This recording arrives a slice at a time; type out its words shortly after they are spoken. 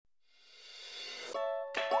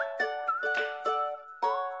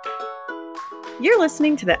You're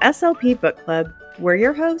listening to the SLP Book Club. We're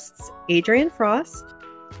your hosts, Adrienne Frost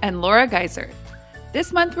and Laura Geiser.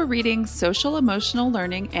 This month we're reading Social Emotional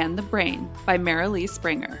Learning and the Brain by Marilee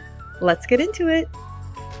Springer. Let's get into it.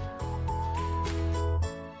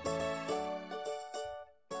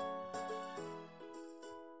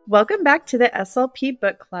 Welcome back to the SLP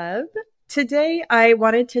Book Club. Today, I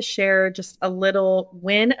wanted to share just a little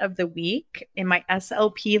win of the week in my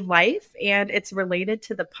SLP life, and it's related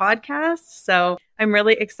to the podcast, so I'm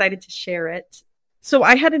really excited to share it. So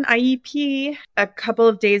I had an IEP a couple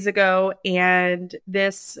of days ago, and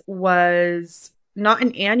this was not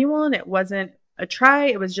an annual, and it wasn't a try.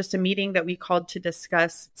 It was just a meeting that we called to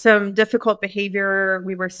discuss some difficult behavior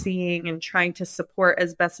we were seeing and trying to support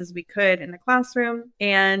as best as we could in the classroom.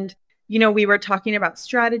 And we were talking about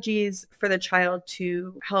strategies for the child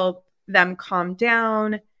to help them calm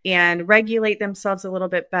down and regulate themselves a little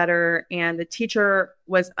bit better. And the teacher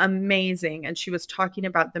was amazing. And she was talking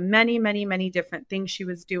about the many, many, many different things she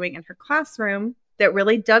was doing in her classroom that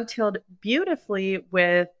really dovetailed beautifully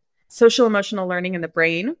with social emotional learning in the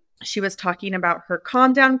brain. She was talking about her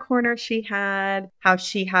calm down corner she had, how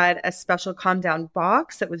she had a special calm down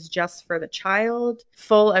box that was just for the child,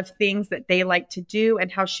 full of things that they like to do,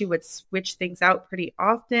 and how she would switch things out pretty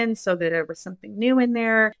often so that there was something new in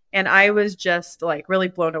there. And I was just really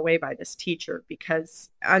blown away by this teacher,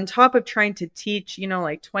 because on top of trying to teach,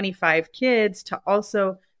 25 kids, to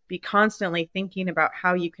also be constantly thinking about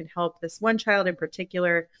how you can help this one child in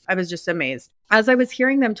particular, I was just amazed. As I was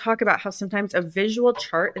hearing them talk about how sometimes a visual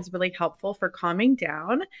chart is really helpful for calming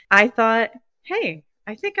down, I thought, hey,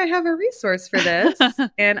 I think I have a resource for this.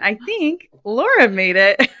 And I think Laura made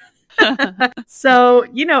it. So,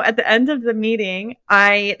 at the end of the meeting,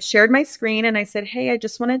 I shared my screen and I said, hey, I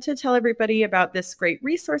just wanted to tell everybody about this great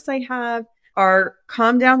resource I have, our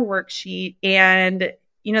Calm Down worksheet. And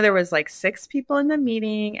there was 6 people in the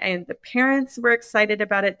meeting, and the parents were excited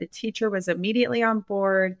about it. The teacher was immediately on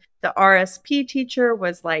board. The RSP teacher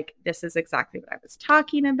was like, this is exactly what I was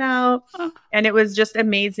talking about. And it was just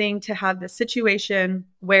amazing to have this situation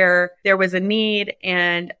where there was a need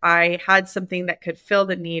and I had something that could fill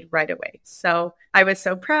the need right away. So I was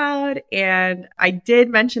so proud. And I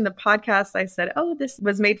did mention the podcast. I said, oh, this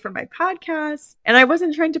was made for my podcast. And I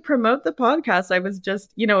wasn't trying to promote the podcast. I was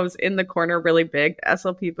just, it was in the corner really big, the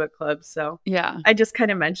SLP Book Club. So yeah, I just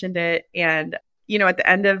kind of mentioned it. And at the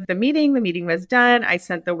end of the meeting was done. I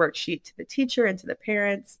sent the worksheet to the teacher and to the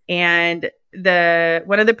parents, and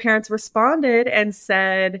one of the parents responded and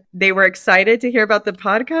said they were excited to hear about the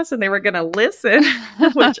podcast and they were going to listen,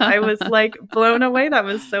 which I was blown away. That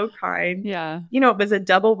was so kind. Yeah. It was a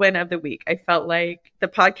double win of the week. I felt like the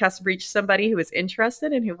podcast reached somebody who was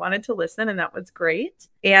interested and who wanted to listen, and that was great.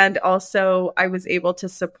 And also I was able to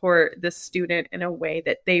support the student in a way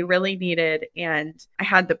that they really needed. And I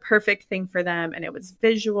had the perfect thing for them, and it was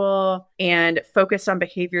visual and focused on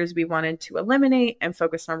behaviors we wanted to eliminate and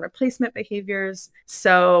focused on replacement behaviors.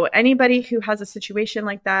 So anybody who has a situation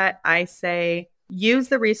like that, I say use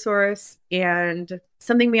the resource. And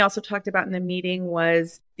something we also talked about in the meeting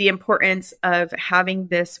was the importance of having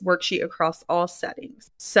this worksheet across all settings.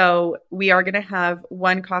 So we are going to have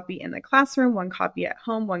one copy in the classroom, one copy at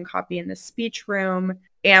home, one copy in the speech room.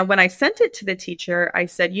 And when I sent it to the teacher, I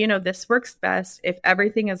said, this works best if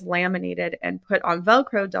everything is laminated and put on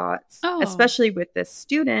Velcro dots, especially with this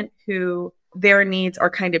student who their needs are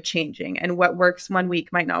kind of changing, and what works one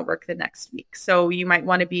week might not work the next week. So you might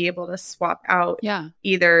want to be able to swap out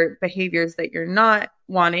either behaviors that you're not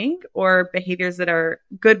wanting or behaviors that are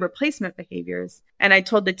good replacement behaviors. And I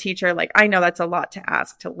told the teacher, I know that's a lot to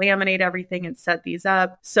ask to laminate everything and set these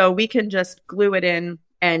up. So we can just glue it in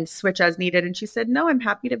and switch as needed. And she said, no, I'm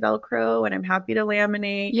happy to Velcro and I'm happy to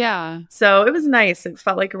laminate. Yeah. So it was nice. It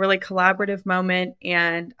felt like a really collaborative moment,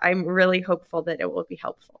 and I'm really hopeful that it will be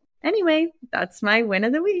helpful. Anyway, that's my win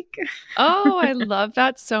of the week. Oh, I love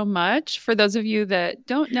that so much. For those of you that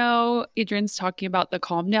don't know, Adrienne's talking about the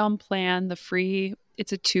Calm Down Plan,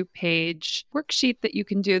 it's a 2-page worksheet that you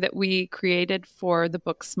can do that we created for the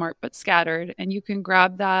book Smart But Scattered. And you can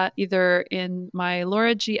grab that either in my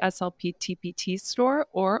Laura G. SLP TPT store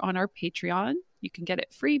or on our Patreon. You can get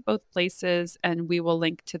it free both places, and we will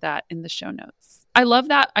link to that in the show notes. I love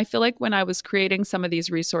that. I feel like when I was creating some of these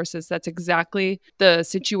resources, that's exactly the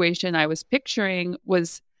situation I was picturing,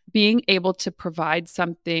 was being able to provide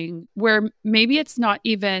something where maybe it's not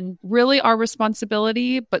even really our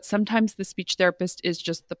responsibility, but sometimes the speech therapist is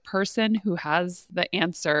just the person who has the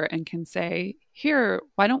answer and can say, here,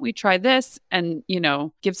 why don't we try this? And,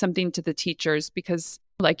 give something to the teachers, because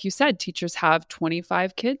like you said, teachers have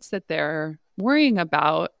 25 kids that they're worrying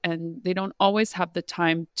about, and they don't always have the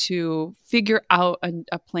time to figure out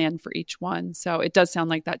a plan for each one. So it does sound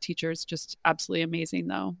like that teacher is just absolutely amazing,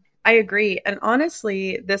 though. I agree. And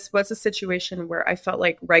honestly, this was a situation where I felt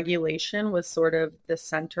like regulation was sort of the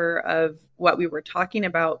center of what we were talking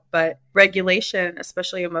about. But regulation,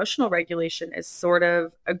 especially emotional regulation, is sort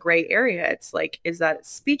of a gray area. It's like, is that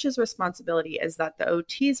speech's responsibility? Is that the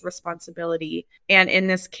OT's responsibility? And in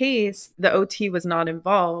this case, the OT was not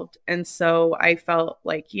involved. And so I felt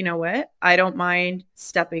like, you know what? I don't mind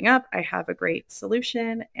stepping up. I have a great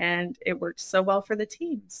solution, and it worked so well for the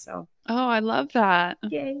team. So. Oh, I love that.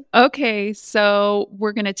 Yay. Okay, so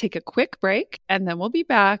we're going to take a quick break and then we'll be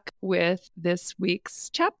back with this week's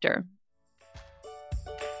chapter.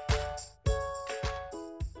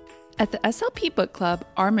 At the SLP Book Club,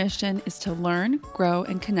 our mission is to learn, grow,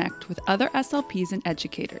 and connect with other SLPs and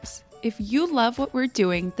educators. If you love what we're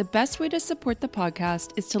doing, the best way to support the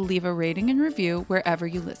podcast is to leave a rating and review wherever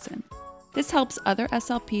you listen. This helps other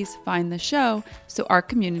SLPs find the show so our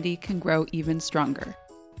community can grow even stronger.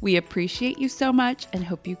 We appreciate you so much and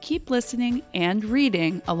hope you keep listening and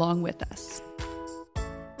reading along with us.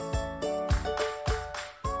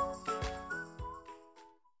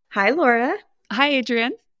 Hi, Laura. Hi,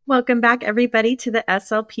 Adrienne. Welcome back, everybody, to the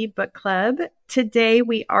SLP Book Club. Today,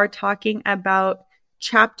 we are talking about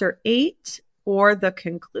Chapter 8, or the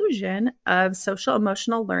conclusion of Social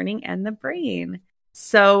Emotional Learning and the Brain.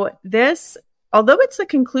 So this, although it's a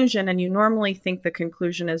conclusion, and you normally think the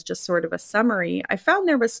conclusion is just sort of a summary, I found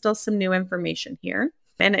there was still some new information here,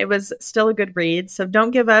 and it was still a good read. So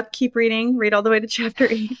don't give up. Keep reading. Read all the way to Chapter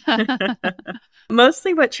 8.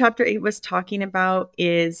 Mostly what Chapter 8 was talking about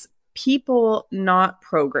is people, not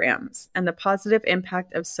programs, and the positive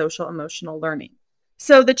impact of social emotional learning.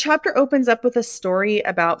 So the chapter opens up with a story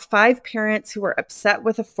about 5 parents who are upset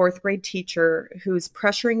with a 4th grade teacher who's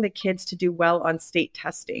pressuring the kids to do well on state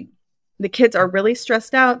testing. The kids are really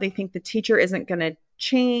stressed out. They think the teacher isn't going to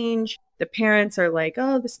change. The parents are like,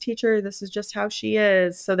 oh, this teacher, this is just how she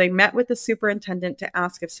is. So they met with the superintendent to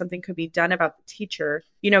ask if something could be done about the teacher,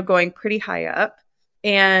 going pretty high up.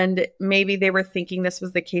 And maybe they were thinking this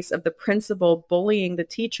was the case of the principal bullying the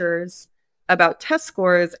teachers about test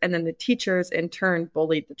scores, and then the teachers in turn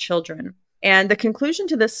bullied the children. And the conclusion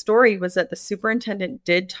to this story was that the superintendent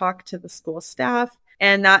did talk to the school staff,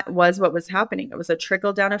 and that was what was happening. It was a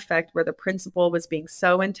trickle-down effect where the principal was being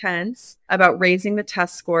so intense about raising the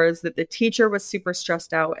test scores that the teacher was super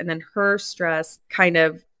stressed out, and then her stress kind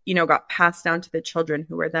of, got passed down to the children,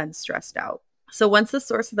 who were then stressed out. So once the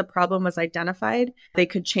source of the problem was identified, they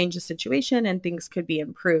could change the situation and things could be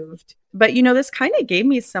improved. But, this kind of gave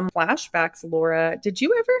me some flashbacks, Laura. Did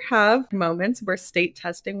you ever have moments where state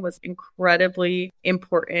testing was incredibly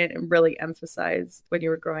important and really emphasized when you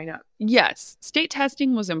were growing up? Yes, state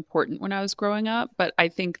testing was important when I was growing up, but I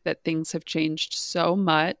think that things have changed so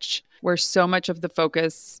much, where so much of the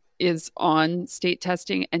focus is on state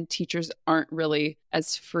testing and teachers aren't really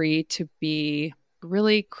as free to be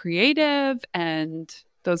really creative and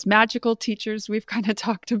those magical teachers we've kind of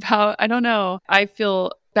talked about. I don't know. I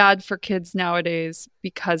feel bad for kids nowadays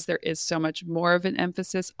because there is so much more of an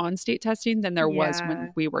emphasis on state testing than there was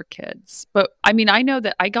when we were kids. But I mean, I know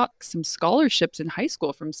that I got some scholarships in high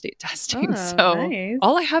school from state testing. Nice.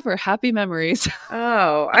 All I have are happy memories.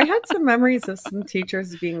 Oh, I had some memories of some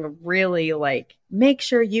teachers being really like, make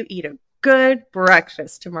sure you eat a good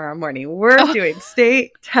breakfast tomorrow morning. We're doing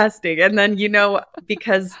state testing. And then,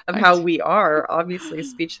 because of how we are, obviously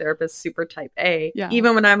speech therapists, super type A. Yeah.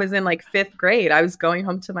 Even when I was in like 5th grade, I was going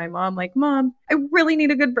home to my mom like, Mom, I really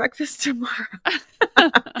need a good breakfast tomorrow.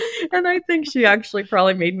 And I think she actually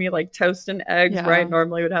probably made me like toast and eggs where I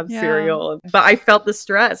normally would have cereal. But I felt the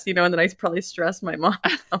stress, and then I probably stressed my mom.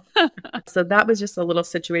 So that was just a little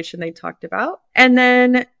situation they talked about. And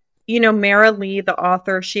then Mara Lee, the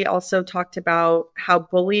author, she also talked about how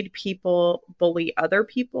bullied people bully other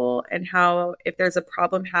people, and how if there's a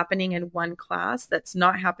problem happening in one class that's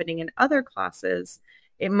not happening in other classes,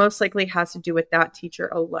 it most likely has to do with that teacher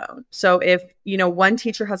alone. So if, one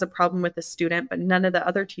teacher has a problem with a student, but none of the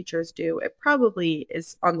other teachers do, it probably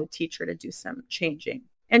is on the teacher to do some changing.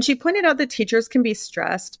 And she pointed out that teachers can be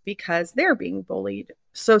stressed because they're being bullied.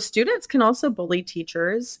 So students can also bully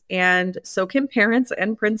teachers, and so can parents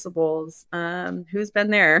and principals. Who's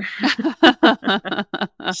been there?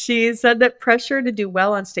 She said that pressure to do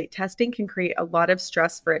well on state testing can create a lot of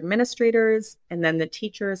stress for administrators, and then the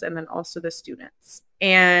teachers, and then also the students.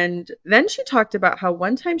 And then she talked about how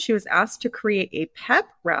one time she was asked to create a pep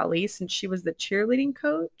rally since she was the cheerleading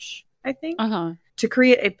coach, I think. to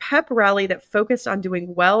create a pep rally that focused on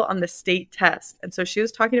doing well on the state test. And so she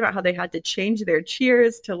was talking about how they had to change their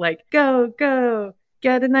cheers to like, go, go,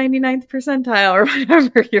 get a 99th percentile or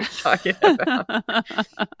whatever you're talking about.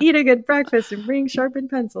 Eat a good breakfast and bring sharpened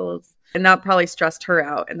pencils. And that probably stressed her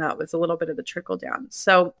out. And that was a little bit of the trickle down.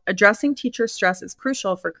 So addressing teacher stress is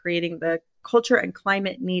crucial for creating the culture and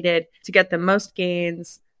climate needed to get the most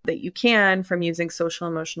gains that you can from using social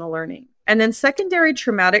emotional learning. And then secondary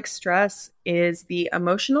traumatic stress is the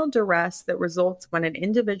emotional duress that results when an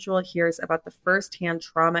individual hears about the firsthand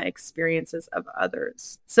trauma experiences of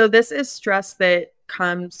others. So this is stress that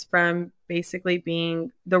comes from basically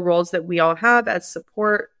being the roles that we all have as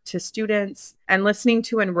support to students, and listening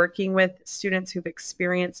to and working with students who've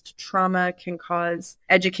experienced trauma can cause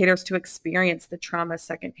educators to experience the trauma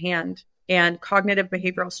secondhand. And cognitive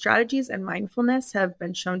behavioral strategies and mindfulness have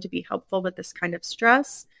been shown to be helpful with this kind of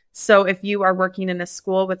stress. So if you are working in a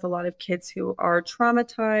school with a lot of kids who are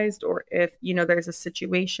traumatized, or if, there's a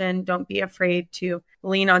situation, don't be afraid to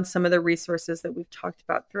lean on some of the resources that we've talked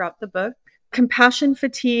about throughout the book. Compassion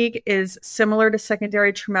fatigue is similar to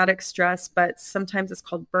secondary traumatic stress, but sometimes it's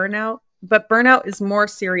called burnout. But burnout is more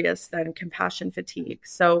serious than compassion fatigue.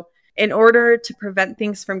 So in order to prevent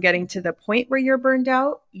things from getting to the point where you're burned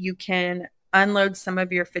out, you can unload some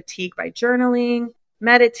of your fatigue by journaling,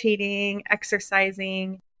 meditating,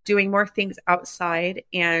 exercising, doing more things outside,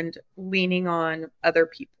 and leaning on other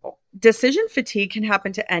people. Decision fatigue can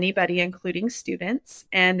happen to anybody, including students.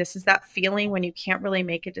 And this is that feeling when you can't really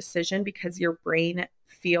make a decision because your brain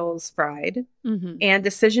feels fried. Mm-hmm. And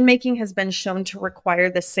decision making has been shown to require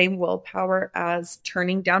the same willpower as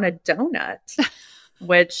turning down a donut.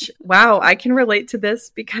 Which, wow, I can relate to this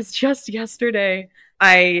because just yesterday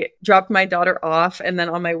I dropped my daughter off, and then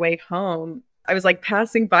on my way home, I was like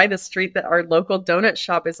passing by the street that our local donut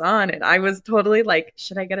shop is on, and I was totally like,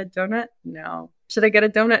 should I get a donut? No. Should I get a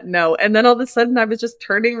donut? No. And then all of a sudden I was just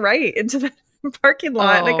turning right into the parking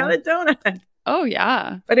lot and I got a donut. Oh,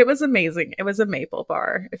 yeah. But it was amazing. It was a maple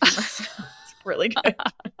bar, if you must know. Really good.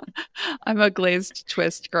 I'm a glazed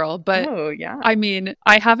twist girl, but oh, yeah. I mean,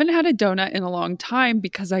 I haven't had a donut in a long time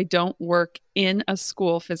because I don't work in a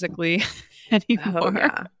school physically anymore. Oh,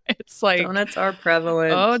 yeah. It's like donuts are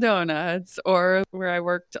prevalent. Oh, donuts. Or where I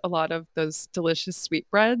worked, a lot of those delicious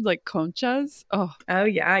sweetbread, like conchas. Oh,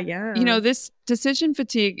 yeah, yeah. This decision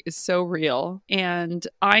fatigue is so real. And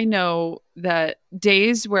I know that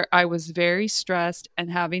days where I was very stressed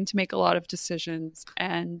and having to make a lot of decisions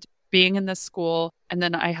and being in the school, and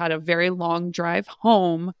then I had a very long drive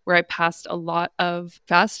home where I passed a lot of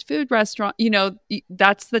fast food restaurants.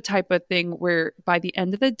 That's the type of thing where by the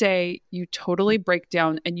end of the day, you totally break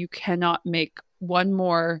down and you cannot make one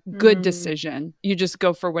more good decision. You just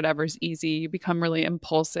go for whatever's easy. You become really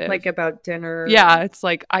impulsive. Like about dinner. Yeah, it's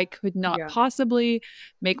like I could not possibly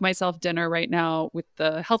make myself dinner right now with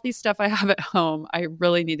the healthy stuff I have at home. I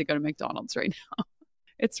really need to go to McDonald's right now.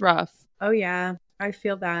 It's rough. Oh, yeah. I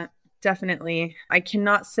feel that. Definitely. I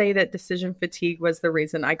cannot say that decision fatigue was the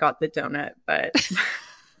reason I got the donut, but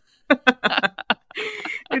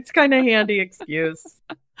it's kind of handy excuse.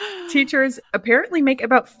 Teachers apparently make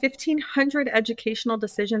about 1,500 educational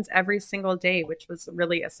decisions every single day, which was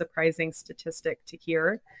really a surprising statistic to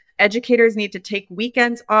hear. Educators need to take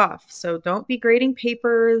weekends off, so don't be grading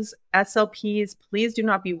papers, SLPs. Please do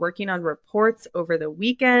not be working on reports over the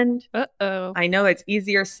weekend. Uh-oh. I know it's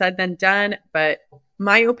easier said than done, but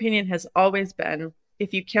my opinion has always been,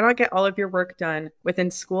 if you cannot get all of your work done within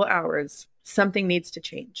school hours, something needs to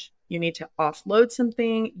change. You need to offload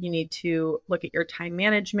something. You need to look at your time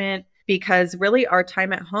management, because really our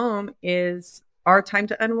time at home is our time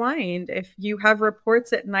to unwind. If you have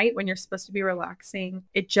reports at night when you're supposed to be relaxing,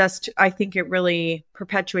 I think it really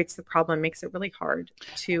perpetuates the problem, makes it really hard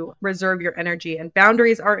to reserve your energy, and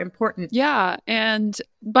boundaries are important. Yeah. And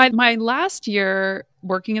by my last year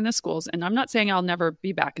working in the schools, and I'm not saying I'll never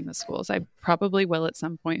be back in the schools, I probably will at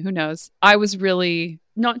some point, who knows? I was really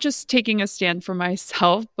not just taking a stand for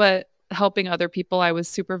myself, but helping other people. I was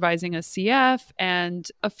supervising a CF and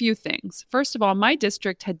a few things. First of all, my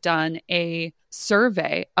district had done a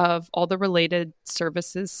survey of all the related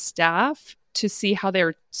services staff to see how they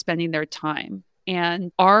were spending their time.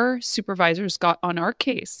 And our supervisors got on our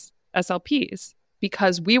case, SLPs,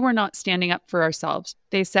 because we were not standing up for ourselves.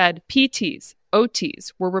 They said PTs,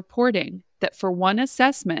 OTs were reporting that for one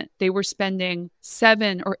assessment, they were spending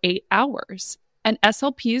 7 or 8 hours. And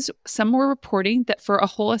SLPs, some were reporting that for a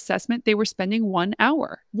whole assessment, they were spending 1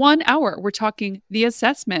 hour. 1 hour. We're talking the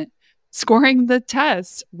assessment, scoring the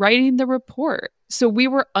tests, writing the report. So we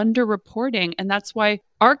were underreporting. And that's why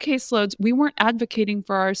our caseloads, we weren't advocating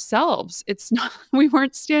for ourselves. It's not, we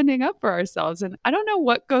weren't standing up for ourselves. And I don't know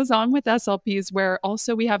what goes on with SLPs where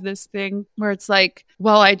also we have this thing where it's like,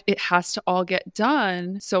 well, it has to all get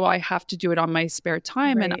done. So I have to do it on my spare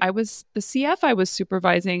time. Right. And the CF I was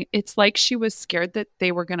supervising, it's like she was scared that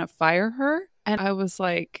they were going to fire her. And I was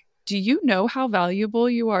like, do you know how valuable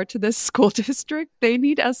you are to this school district? They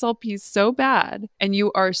need SLPs so bad. And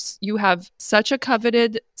you have such a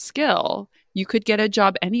coveted skill. You could get a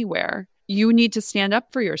job anywhere. You need to stand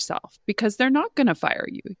up for yourself because they're not going to fire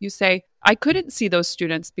you. You say, I couldn't see those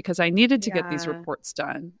students because I needed to get these reports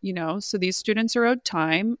done, so these students are owed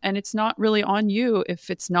time and it's not really on you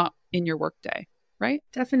if it's not in your workday, right?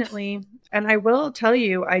 Definitely. And I will tell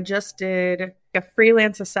you, I just did a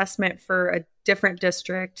freelance assessment for a different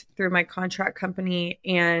district through my contract company.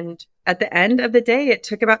 And at the end of the day, it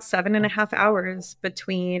took about 7.5 hours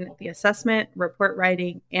between the assessment, report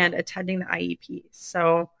writing, and attending the IEP.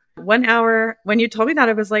 So 1 hour, when you told me that,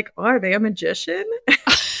 I was like, oh, are they a magician?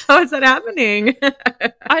 How is that happening?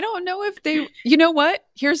 I don't know if you know what?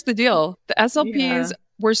 Here's the deal. The SLPs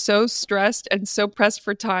were so stressed and so pressed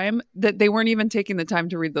for time that they weren't even taking the time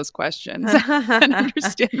to read those questions and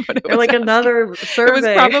understand what it was. Like asking. Another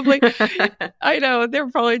survey. It was probably, I know, they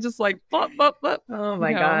were probably just like, blah, blah, blah. Oh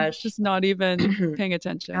my gosh. Just not even paying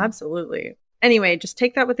attention. Absolutely. Anyway, just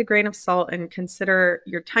take that with a grain of salt and consider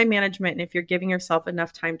your time management and if you're giving yourself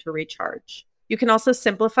enough time to recharge. You can also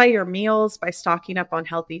simplify your meals by stocking up on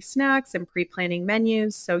healthy snacks and pre-planning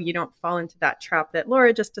menus so you don't fall into that trap that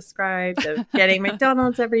Laura just described of getting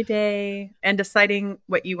McDonald's every day, and deciding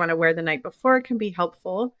what you want to wear the night before can be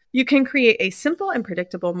helpful. You can create a simple and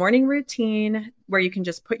predictable morning routine where you can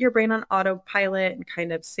just put your brain on autopilot and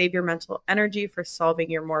kind of save your mental energy for solving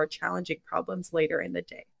your more challenging problems later in the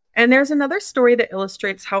day. And there's another story that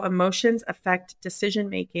illustrates how emotions affect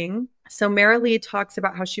decision-making. So Marilee talks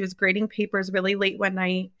about how she was grading papers really late one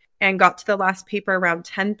night and got to the last paper around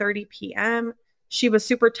 10:30 p.m. She was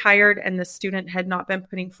super tired and the student had not been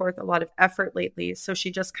putting forth a lot of effort lately. So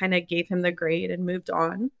she just kind of gave him the grade and moved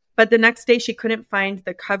on. But the next day she couldn't find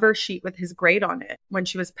the cover sheet with his grade on it when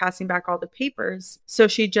she was passing back all the papers. So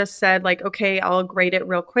she just said like, okay, I'll grade it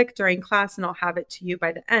real quick during class and I'll have it to you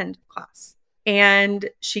by the end of class. And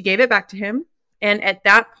she gave it back to him. And at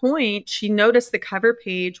that point, she noticed the cover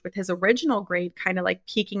page with his original grade kind of like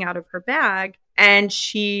peeking out of her bag. And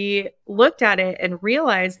she looked at it and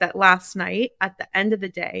realized that last night, at the end of the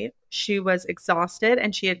day, she was exhausted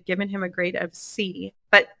and she had given him a grade of C.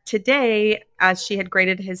 But today, as she had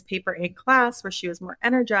graded his paper in class where she was more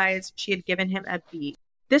energized, she had given him a B.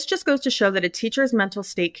 This just goes to show that a teacher's mental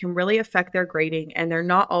state can really affect their grading and they're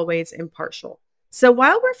not always impartial. So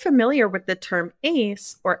while we're familiar with the term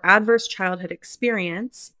ACE, or adverse childhood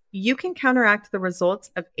experience, you can counteract the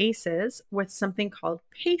results of ACEs with something called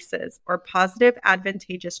PACEs, or positive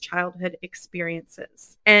advantageous childhood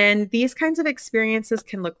experiences. And these kinds of experiences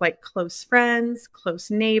can look like close friends,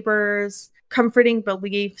 close neighbors, comforting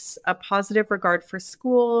beliefs, a positive regard for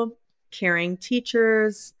school, caring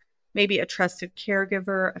teachers, maybe a trusted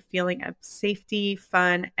caregiver, a feeling of safety,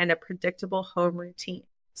 fun, and a predictable home routine.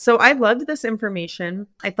 So I loved this information.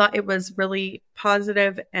 I thought it was really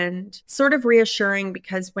positive and sort of reassuring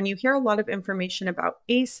because when you hear a lot of information about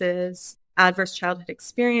ACEs, adverse childhood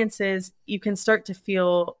experiences, you can start to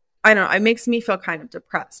feel, I don't know, it makes me feel kind of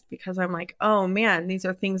depressed because I'm like, oh man, these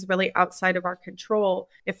are things really outside of our control.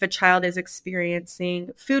 If a child is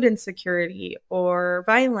experiencing food insecurity or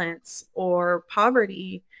violence or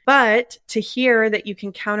poverty, but to hear that you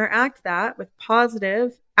can counteract that with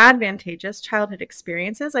positive advantageous childhood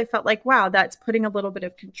experiences, I felt like, wow, that's putting a little bit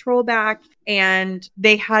of control back. And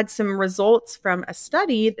they had some results from a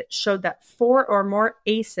study that showed that 4 or more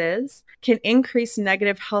ACEs can increase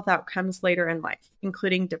negative health outcomes later in life,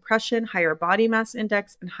 including depression, higher body mass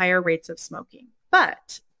index, and higher rates of smoking.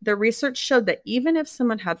 But the research showed that even if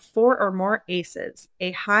someone had 4 or more ACEs,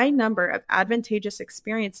 a high number of advantageous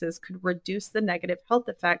experiences could reduce the negative health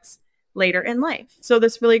effects later in life. So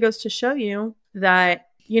this really goes to show you that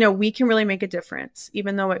we can really make a difference,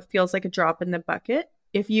 even though it feels like a drop in the bucket.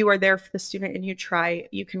 If you are there for the student and you try,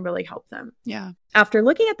 you can really help them. Yeah. After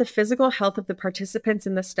looking at the physical health of the participants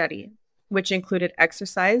in the study, which included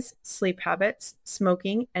exercise, sleep habits,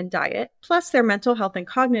 smoking, and diet, plus their mental health and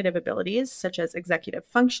cognitive abilities, such as executive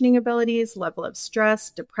functioning abilities, level of stress,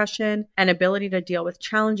 depression, and ability to deal with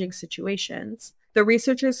challenging situations, the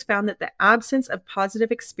researchers found that the absence of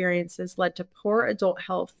positive experiences led to poor adult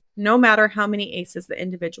health, no matter how many ACEs the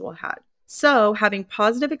individual had. So having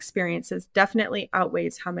positive experiences definitely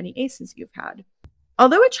outweighs how many ACEs you've had.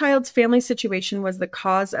 Although a child's family situation was the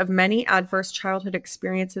cause of many adverse childhood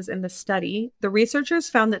experiences in the study, the researchers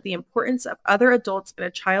found that the importance of other adults in a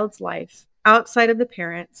child's life outside of the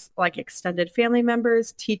parents, like extended family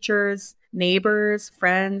members, teachers, neighbors,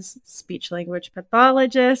 friends, speech language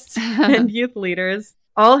pathologists, and youth leaders,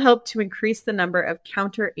 all helped to increase the number of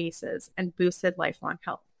counter ACEs and boosted lifelong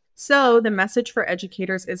health. So the message for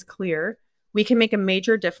educators is clear. We can make a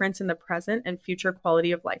major difference in the present and future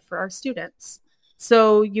quality of life for our students.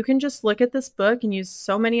 So you can just look at this book and use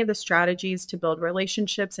so many of the strategies to build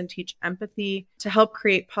relationships and teach empathy to help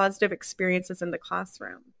create positive experiences in the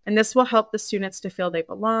classroom. And this will help the students to feel they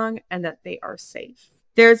belong and that they are safe.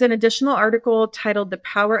 There's an additional article titled The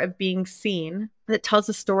Power of Being Seen that tells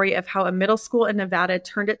a story of how a middle school in Nevada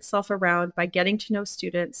turned itself around by getting to know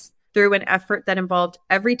students through an effort that involved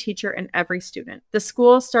every teacher and every student. The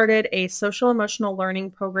school started a social emotional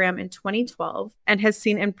learning program in 2012 and has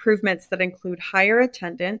seen improvements that include higher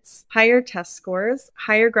attendance, higher test scores,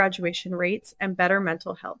 higher graduation rates, and better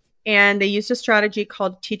mental health. And they used a strategy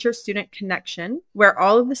called teacher-student connection, where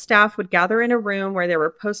all of the staff would gather in a room where there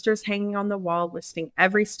were posters hanging on the wall listing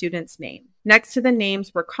every student's name. Next to the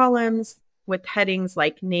names were columns with headings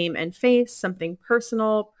like name and face, something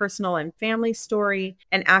personal, personal and family story,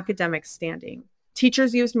 and academic standing.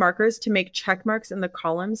 Teachers used markers to make check marks in the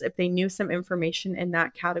columns if they knew some information in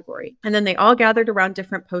that category. And then they all gathered around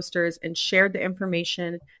different posters and shared the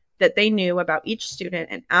information that they knew about each student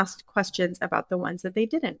and asked questions about the ones that they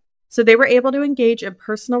didn't. So they were able to engage in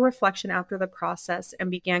personal reflection after the process and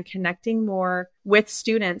began connecting more with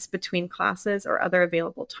students between classes or other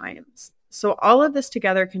available times. So all of this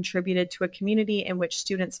together contributed to a community in which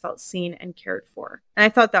students felt seen and cared for. And I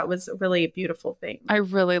thought that was really a beautiful thing. I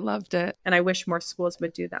really loved it. And I wish more schools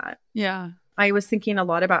would do that. Yeah. I was thinking a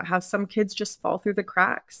lot about how some kids just fall through the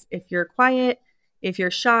cracks. If you're quiet, if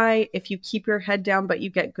you're shy, if you keep your head down but you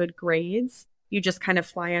get good grades, you just kind of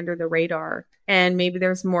fly under the radar. And maybe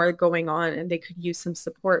there's more going on and they could use some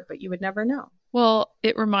support, but you would never know. Well,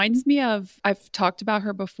 it reminds me of, I've talked about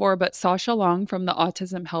her before, but Sasha Long from the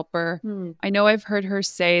Autism Helper. I know I've heard her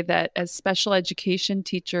say that as special education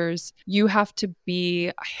teachers, you have to be,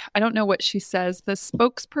 I don't know what she says, the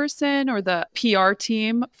spokesperson or the PR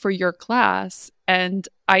team for your class. And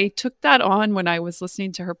I took that on when I was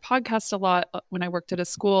listening to her podcast a lot when I worked at a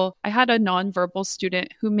school. I had a nonverbal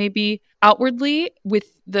student who maybe outwardly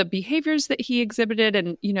with the behaviors that he exhibited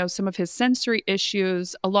and, you know, some of his sensory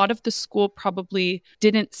issues, a lot of the school probably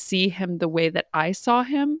didn't see him the way that I saw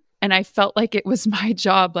him. And I felt like it was my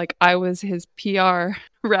job, like I was his PR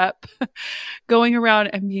rep going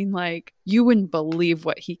around and being like, you wouldn't believe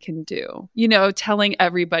what he can do. You know, telling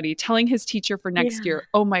everybody, telling his teacher for next year,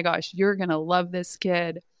 oh my gosh, you're going to love this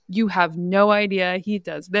kid. You have no idea he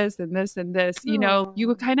does this and this and this. You know, you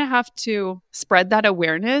would kind of have to spread that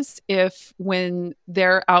awareness if when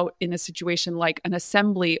they're out in a situation like an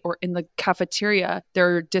assembly or in the cafeteria,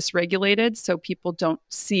 they're dysregulated so people don't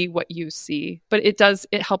see what you see. But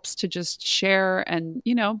it helps to just share and,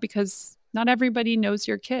 you know, because not everybody knows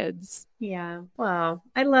your kids. Yeah. Wow.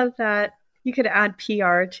 I love that. You could add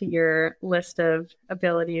PR to your list of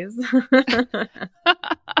abilities.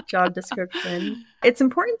 Job description. It's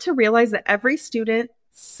important to realize that every student's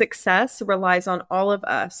success relies on all of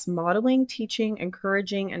us modeling, teaching,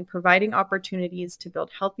 encouraging, and providing opportunities to build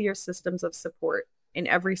healthier systems of support in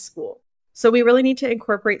every school. So we really need to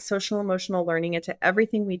incorporate social emotional learning into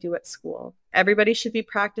everything we do at school. Everybody should be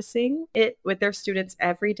practicing it with their students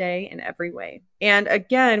every day in every way. And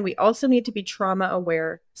again, we also need to be trauma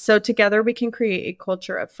aware. So together we can create a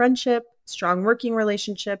culture of friendship, strong working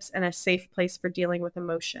relationships, and a safe place for dealing with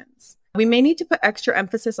emotions. We may need to put extra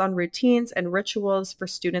emphasis on routines and rituals for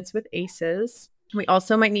students with ACEs. We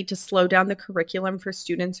also might need to slow down the curriculum for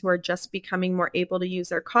students who are just becoming more able to use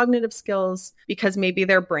their cognitive skills because maybe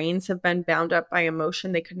their brains have been bound up by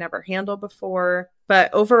emotion they could never handle before.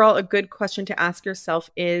 But overall, a good question to ask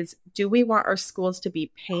yourself is, do we want our schools to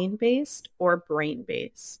be pain-based or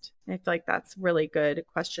brain-based? I feel like that's a really good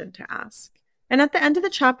question to ask. And at the end of the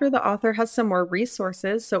chapter, the author has some more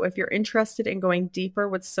resources. So if you're interested in going deeper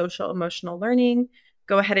with social emotional learning,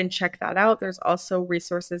 go ahead and check that out. There's also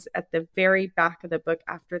resources at the very back of the book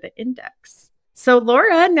after the index. So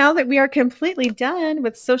Laura, now that we are completely done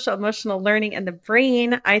with social emotional learning and the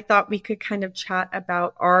brain, I thought we could kind of chat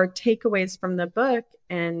about our takeaways from the book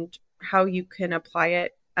and how you can apply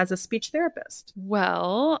it as a speech therapist.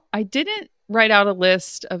 Well, I didn't write out a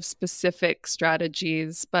list of specific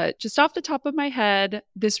strategies, but just off the top of my head,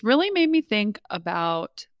 this really made me think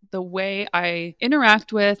about the way I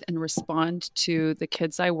interact with and respond to the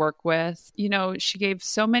kids I work with. You know, she gave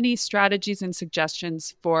so many strategies and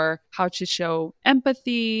suggestions for how to show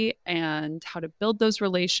empathy and how to build those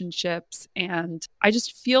relationships. And I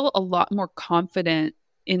just feel a lot more confident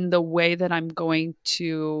in the way that I'm going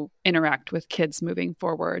to interact with kids moving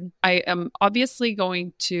forward. I am obviously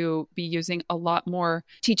going to be using a lot more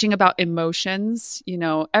teaching about emotions. You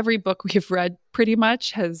know, every book we've read pretty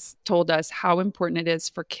much has told us how important it is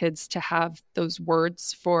for kids to have those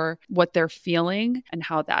words for what they're feeling and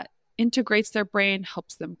how that integrates their brain,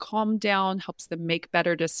 helps them calm down, helps them make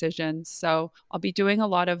better decisions. So I'll be doing a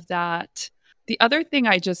lot of that. The other thing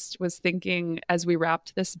I just was thinking as we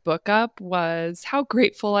wrapped this book up was how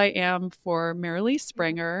grateful I am for Marilee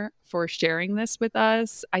Springer for sharing this with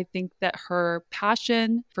us. I think that her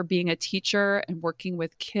passion for being a teacher and working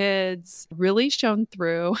with kids really shone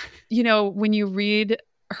through. You know, when you read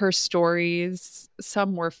her stories,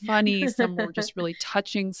 some were funny, some were just really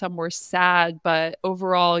touching, some were sad, but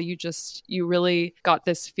overall you really got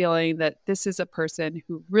this feeling that this is a person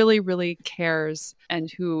who really, really cares and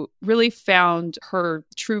who really found her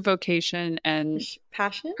true vocation and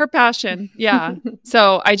passion. Her passion. Yeah.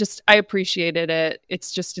 So I appreciated it.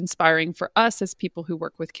 It's just inspiring for us as people who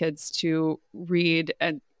work with kids to read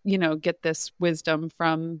and, you know, get this wisdom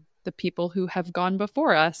from the people who have gone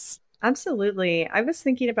before us. Absolutely. I was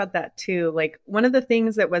thinking about that too. Like, one of the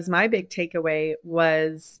things that was my big takeaway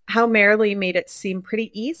was how Marilee made it seem pretty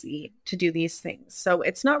easy to do these things. So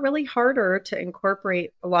it's not really harder to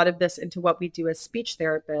incorporate a lot of this into what we do as speech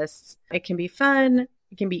therapists. It can be fun.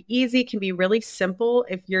 It can be easy, it can be really simple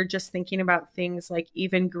if you're just thinking about things like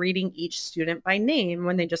even greeting each student by name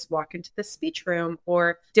when they just walk into the speech room,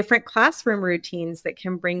 or different classroom routines that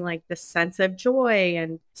can bring like this sense of joy.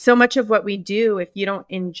 And so much of what we do, if you don't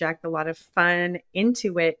inject a lot of fun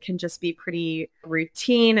into it, can just be pretty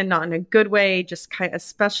routine and not in a good way, just kind of,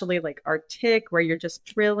 especially like art TIC where you're just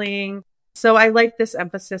drilling. So I like this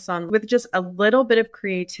emphasis on with just a little bit of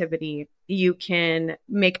creativity, you can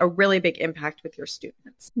make a really big impact with your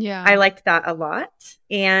students. Yeah. I liked that a lot.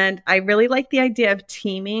 And I really like the idea of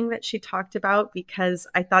teaming that she talked about, because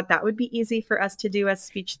I thought that would be easy for us to do as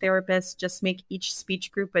speech therapists. Just make each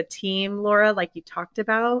speech group a team, Laura, like you talked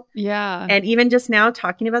about. Yeah. And even just now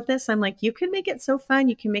talking about this, I'm like, you can make it so fun.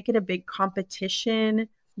 You can make it a big competition.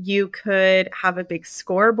 You could have a big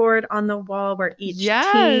scoreboard on the wall where each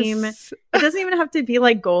team, it doesn't even have to be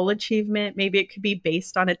like goal achievement. Maybe it could be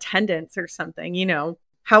based on attendance or something, you know.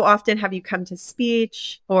 How often have you come to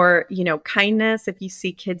speech? Or, you know, kindness. If you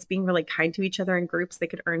see kids being really kind to each other in groups, they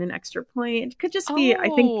could earn an extra point. It could just be, I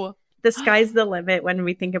think the sky's the limit when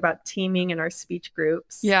we think about teaming in our speech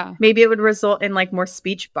groups. Yeah. Maybe it would result in like more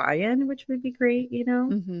speech buy-in, which would be great, you know.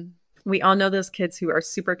 Mm-hmm. We all know those kids who are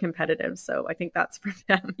super competitive. So I think that's for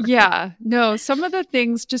them. Yeah. No, some of the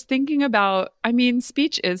things just thinking about, I mean,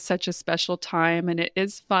 speech is such a special time and it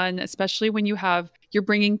is fun, especially when you're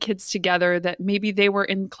bringing kids together that maybe they were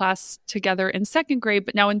in class together in second grade,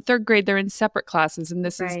 but now in third grade, they're in separate classes. And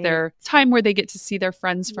this is their time where they get to see their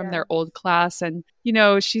friends from their old class. And, you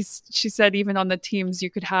know, she said, even on the teams, you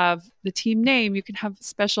could have the team name, you can have a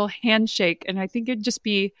special handshake. And I think it'd just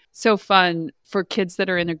be so fun for kids that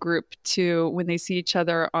are in a group to, when they see each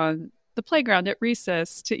other on the playground at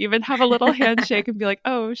recess, to even have a little handshake and be like,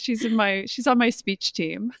 oh, she's on my speech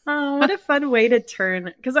team. Oh, what a fun way to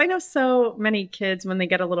turn. Because I know so many kids, when they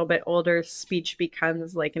get a little bit older, speech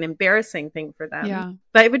becomes like an embarrassing thing for them. Yeah.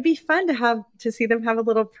 But it would be fun to see them have a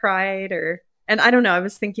little pride. And I don't know, I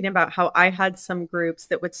was thinking about how I had some groups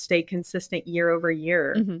that would stay consistent year over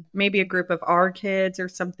year. Mm-hmm. Maybe a group of our kids or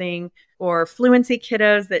something, or fluency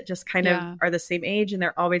kiddos that just kind of are the same age and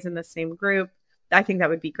they're always in the same group. I think that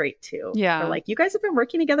would be great too. Yeah. Or like, you guys have been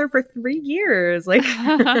working together for 3 years. Like,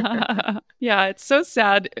 yeah, it's so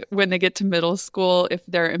sad when they get to middle school if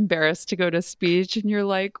they're embarrassed to go to speech and you're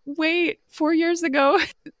like, wait, 4 years ago,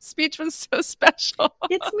 speech was so special.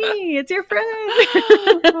 It's me. It's your friend.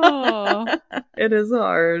 Oh. It is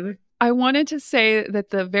hard. I wanted to say that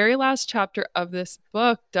the very last chapter of this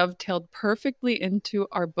book dovetailed perfectly into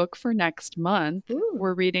our book for next month. Ooh.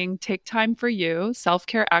 We're reading Take Time for You,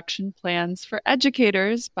 Self-Care Action Plans for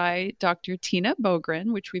Educators by Dr. Tina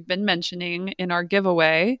Bogren, which we've been mentioning in our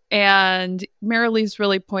giveaway. And Marilee's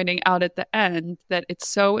really pointing out at the end that it's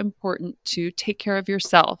so important to take care of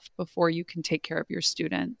yourself before you can take care of your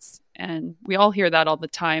students. And we all hear that all the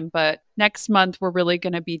time, but next month, we're really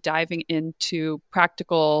going to be diving into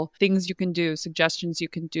practical things you can do, suggestions you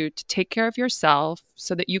can do to take care of yourself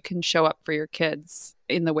so that you can show up for your kids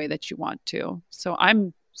in the way that you want to. So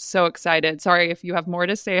I'm so excited. Sorry if you have more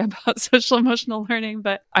to say about social emotional learning,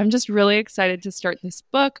 but I'm just really excited to start this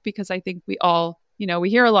book because I think we all, we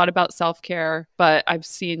hear a lot about self-care, but I've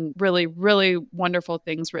seen really, really wonderful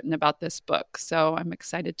things written about this book. So I'm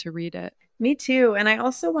excited to read it. Me too. And I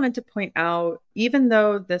also wanted to point out, even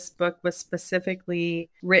though this book was specifically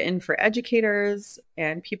written for educators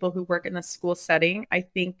and people who work in the school setting, I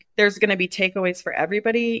think there's going to be takeaways for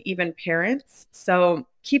everybody, even parents. So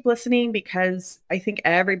keep listening because I think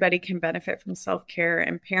everybody can benefit from self-care,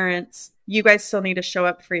 and parents, you guys still need to show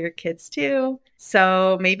up for your kids too.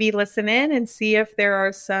 So maybe listen in and see if there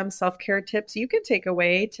are some self-care tips you can take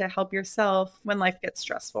away to help yourself when life gets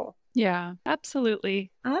stressful. Yeah,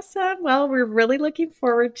 absolutely. Awesome. Well, we're really looking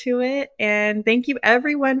forward to it. And thank you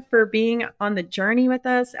everyone for being on the journey with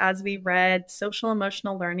us as we read Social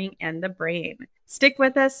Emotional Learning and the Brain. Stick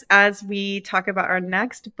with us as we talk about our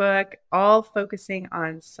next book, all focusing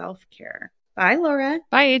on self-care. Bye, Laura.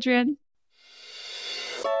 Bye, Adrienne.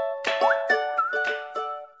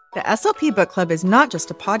 The SLP Book Club is not just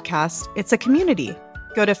a podcast, it's a community.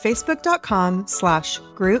 Go to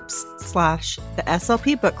facebook.com/groups/the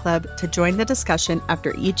SLP Book Club to join the discussion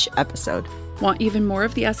after each episode. Want even more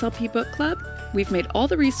of the SLP Book Club? We've made all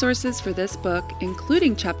the resources for this book,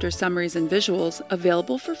 including chapter summaries and visuals,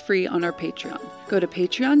 available for free on our Patreon. Go to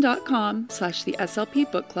patreon.com/the SLP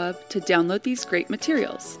Book Club to download these great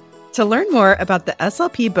materials. To learn more about the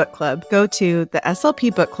SLP Book Club, go to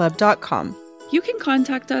theslpbookclub.com. You can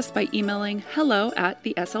contact us by emailing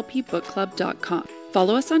hello@theslpbookclub.com.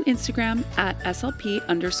 Follow us on Instagram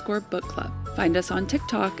 @SLP_book club. Find us on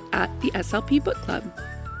TikTok @the SLP Book Club.